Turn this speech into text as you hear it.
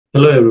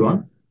Hello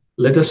everyone.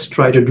 Let us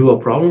try to do a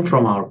problem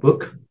from our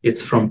book.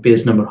 It's from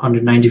page number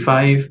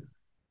 195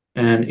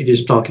 and it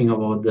is talking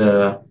about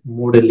the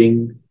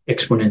modeling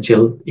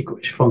exponential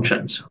equation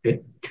functions.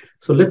 Okay,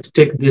 so let's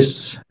take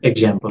this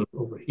example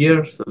over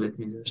here. So let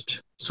me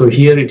just, so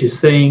here it is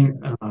saying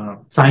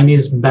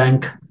Chinese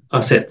bank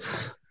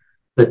assets.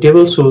 The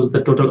table shows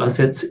the total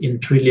assets in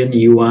trillion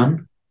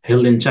yuan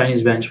held in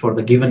Chinese banks for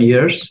the given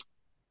years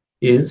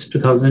is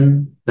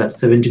 2000, that's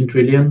 17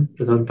 trillion,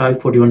 2005,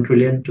 41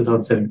 trillion,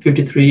 2007,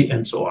 53,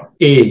 and so on.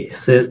 A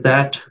says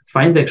that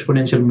find the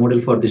exponential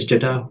model for this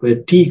data where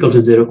t equals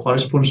to 0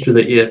 corresponds to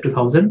the year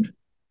 2000.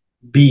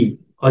 B,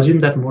 assume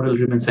that model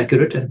remains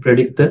accurate and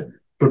predict the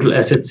total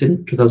assets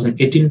in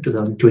 2018,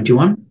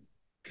 2021.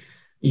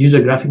 Use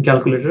a graphing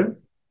calculator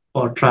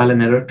or trial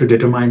and error to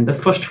determine the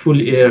first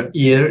full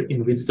year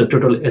in which the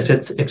total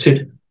assets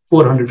exceed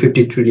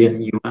 450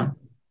 trillion yuan.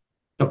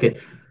 Okay,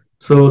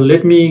 so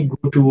let me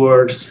go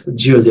towards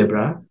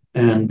GeoGebra,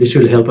 and this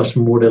will help us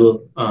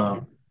model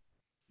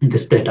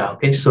this data.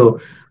 Okay, so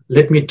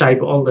let me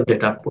type all the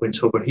data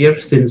points over here.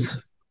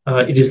 Since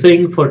it is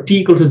saying for t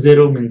equal to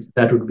 0 means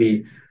that would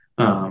be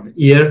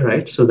year,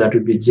 right? So that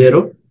would be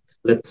 0. So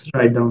let's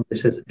write down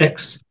this is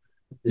x,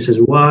 this is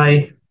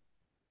y,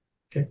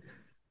 okay,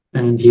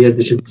 and here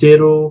this is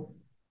 0,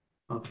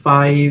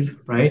 5,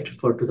 right?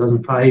 For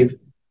 2005,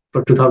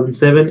 for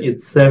 2007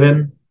 it's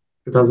 7,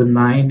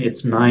 2009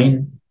 it's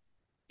 9.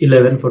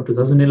 11 for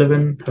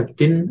 2011,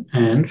 13,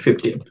 and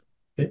 15.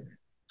 Okay,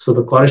 so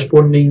the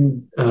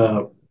corresponding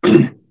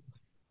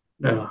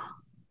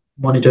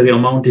monetary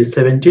amount is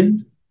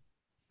 17,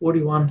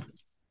 41,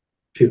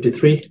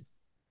 53,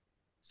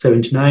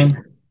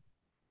 79,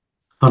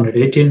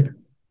 118,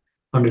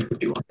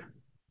 151,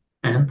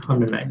 and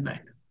 199.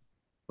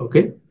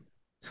 Okay,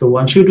 so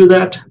once you do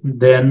that,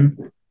 then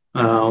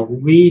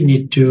we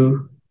need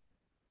to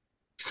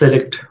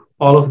select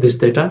all of this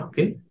data.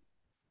 Okay,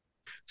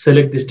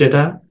 select this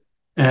data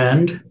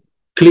and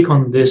click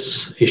on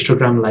this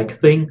histogram like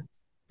thing,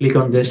 click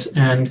on this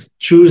and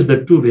choose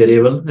the two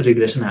variable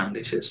regression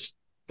analysis.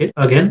 Okay,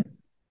 again,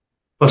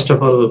 first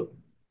of all,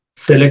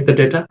 select the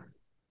data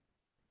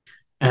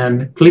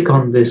and click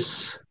on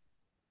this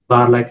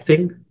bar like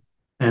thing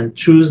and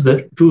choose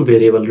the two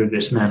variable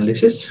regression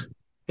analysis.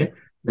 Okay,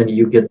 then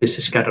you get this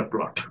scatter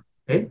plot.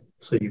 Okay,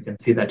 so you can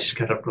see that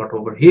scatter plot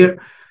over here.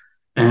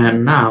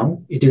 And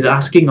now it is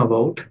asking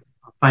about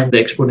find the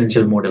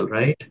exponential model,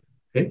 right?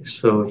 Okay,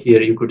 so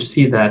here you could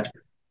see that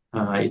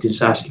it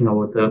is asking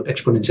about the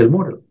exponential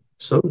model.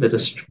 So let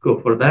us go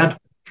for that.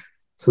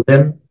 So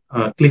then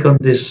click on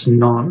this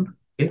none,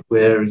 okay,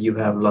 where you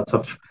have lots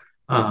of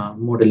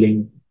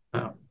modeling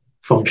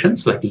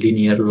functions like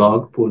linear,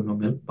 log,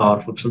 polynomial, power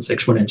functions,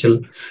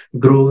 exponential,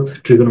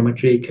 growth,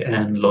 trigonometric,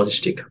 and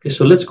logistic. Okay,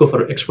 so let's go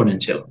for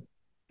exponential.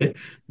 Okay,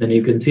 then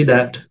you can see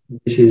that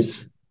this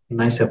is a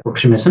nice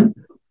approximation,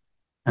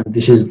 and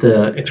this is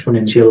the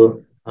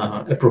exponential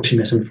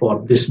approximation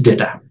for this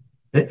data.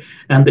 Okay,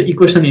 and the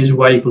equation is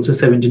y equals to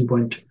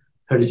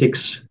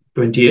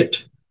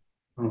 17.3628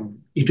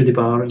 e to the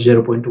power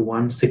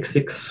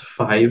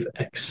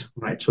 0.1665x,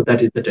 right? So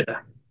that is the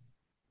data,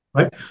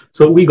 right?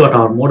 So we got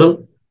our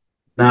model.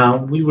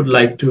 Now we would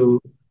like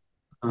to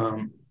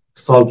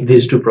solve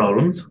these two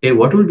problems. Okay,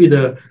 what will be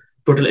the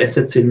total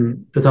assets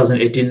in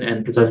 2018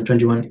 and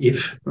 2021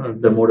 if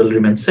the model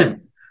remains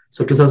same?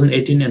 So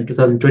 2018 and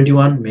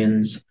 2021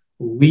 means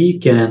we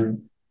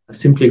can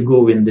simply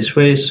go in this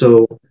way.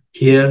 So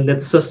here,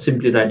 let's just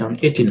simply write down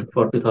 18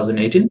 for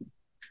 2018.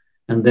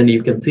 And then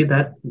you can see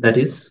that that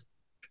is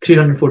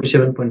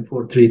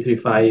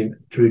 347.4335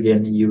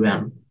 trillion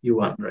yuan,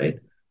 right?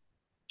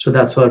 So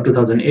that's for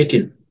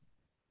 2018,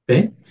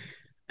 okay?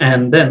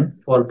 And then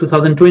for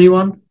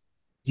 2021,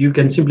 you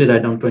can simply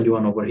write down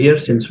 21 over here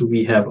since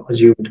we have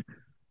assumed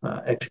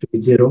x to be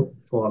 0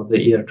 for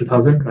the year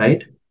 2000,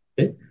 right?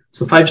 Okay,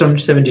 so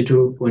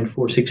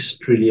 572.46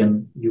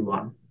 trillion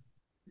yuan.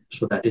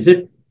 So that is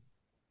it.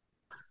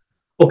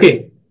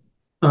 Okay,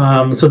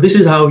 so this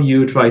is how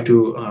you try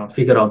to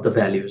figure out the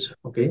values.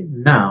 Okay,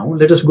 now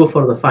let us go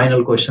for the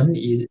final question.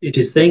 It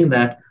is saying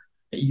that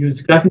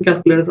use graphing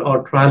calculator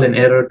or trial and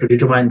error to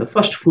determine the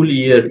first full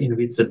year in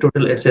which the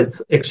total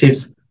assets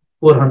exceeds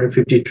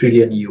 450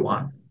 trillion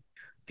yuan.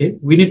 Okay,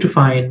 we need to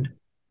find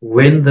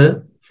when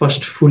the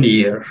first full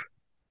year,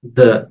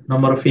 the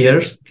number of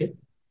years, okay,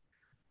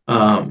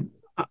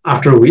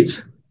 after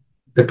which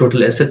the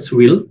total assets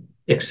will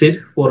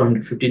exceed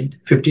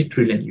 450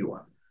 trillion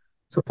yuan.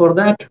 So for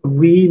that,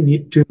 we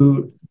need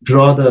to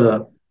draw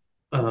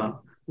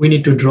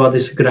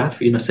this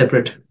graph in a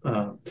separate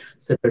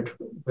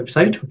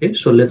website. Okay,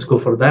 so let's go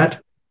for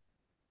that.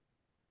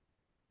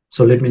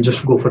 So let me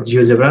just go for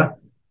GeoGebra.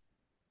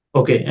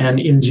 Okay, and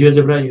in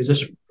GeoGebra, you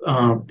just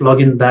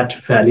plug in that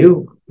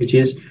value, which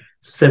is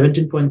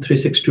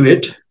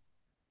 17.3628.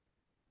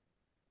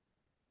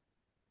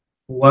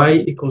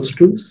 Y equals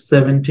to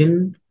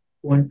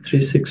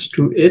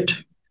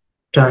 17.3628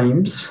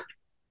 times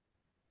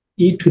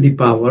e to the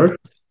power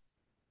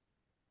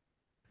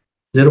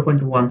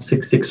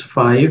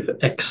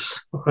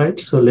 0.1665x. All right,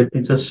 so let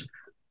me just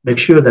make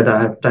sure that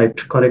I have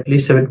typed correctly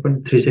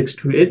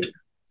 7.3628,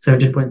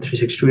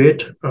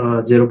 17.3628,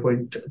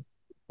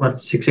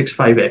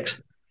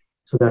 0.1665x.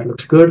 So that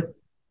looks good.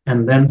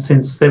 And then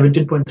since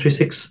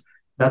 17.36,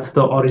 that's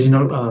the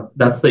original,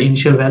 that's the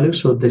initial value.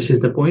 So this is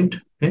the point.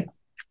 Okay. I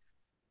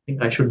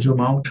think I should zoom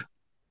out.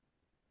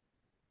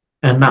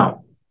 And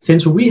now,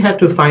 since we have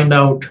to find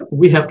out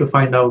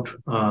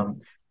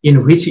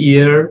in which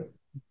year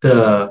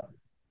the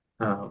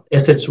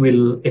assets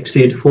will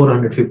exceed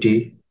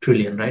 450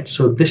 trillion, right?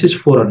 So this is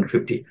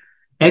 450.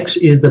 X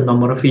is the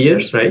number of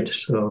years, right?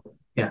 So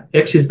yeah,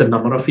 X is the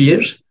number of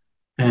years,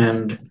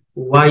 and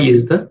Y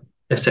is the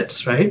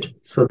assets, right?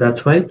 So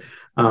that's why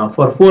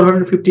for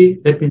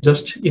 450, let me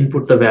just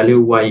input the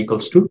value Y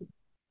equals to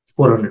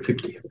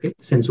 450. Okay,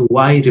 since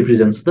Y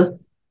represents the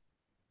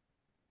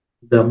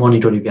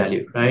monetary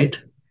value, right?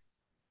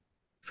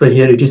 So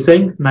here it is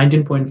saying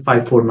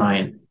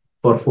 19.549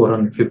 for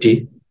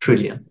 450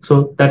 trillion.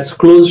 So that's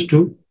close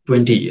to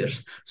 20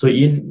 years. So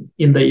in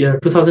the year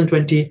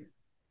 2020,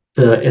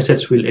 the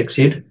assets will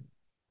exceed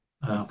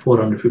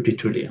 450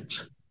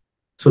 trillions.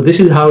 So this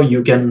is how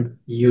you can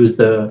use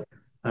the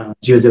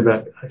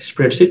GeoGebra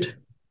spreadsheet.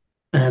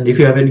 And if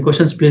you have any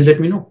questions, please let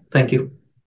me know. Thank you.